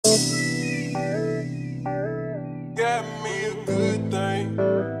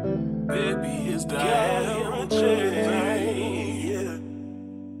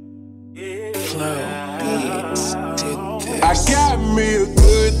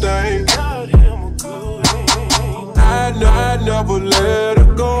never let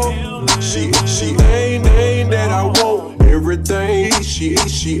her go. She ain't that I want. Everything she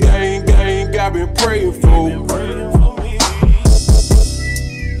ain't got been praying for.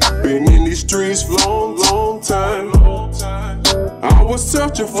 Been in these streets for a long time. I was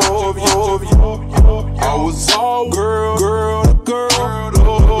searching for you. I was all girl,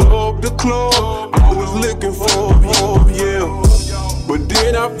 up the club. I was looking for you, yeah. But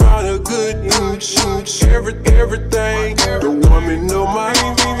then I found a good everything. The woman of my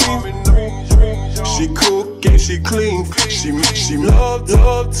dreams. She cook and she clean. She love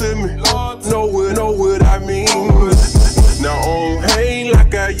to me. Know what I mean. Now I don't hang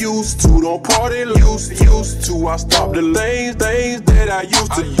like I used to. Don't party like used to. I stopped the things that I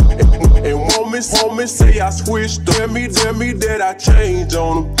used to. And women say I switched. Tell me that I changed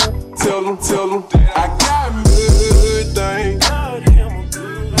on them. Tell them I got good things.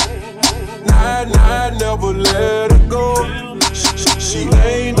 I never let her go. She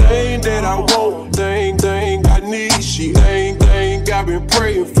ain't that I want. Thing I need. She ain't got been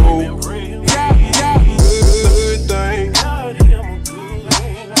praying for. Got good things.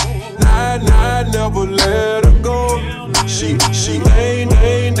 I never let her go. She ain't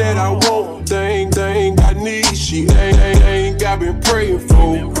that I want. Thing I need. She ain't got been praying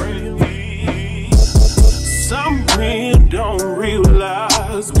for. Some men don't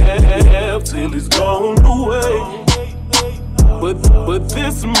realize that till it's gone away. But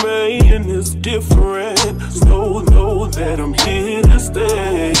this man is different. So know that I'm here to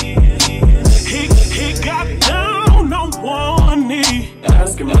stay. He got down on one knee,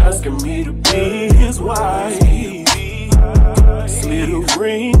 asking me to be his wife. Slid a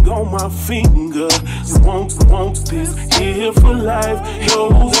ring on my finger. Wants this here for life.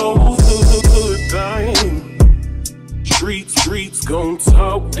 Knows the good thing. Streets gon'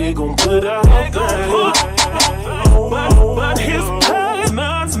 talk, they gon' put out a thing. But his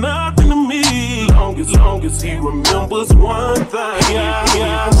past nothing to me. Long as he remembers one thing.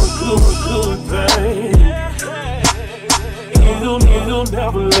 Yeah, I'm a good thing. He'll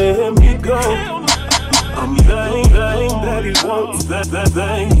never let me go. I'm the thing that he wants, that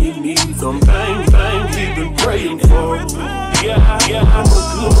thing he needs, something he been praying for. Yeah, I'm a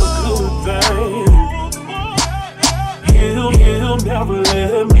good thing. He'll never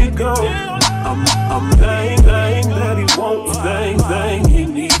let me go. I'm the thing that he wants, thing he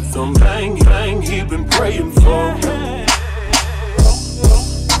needs, something he been praying for.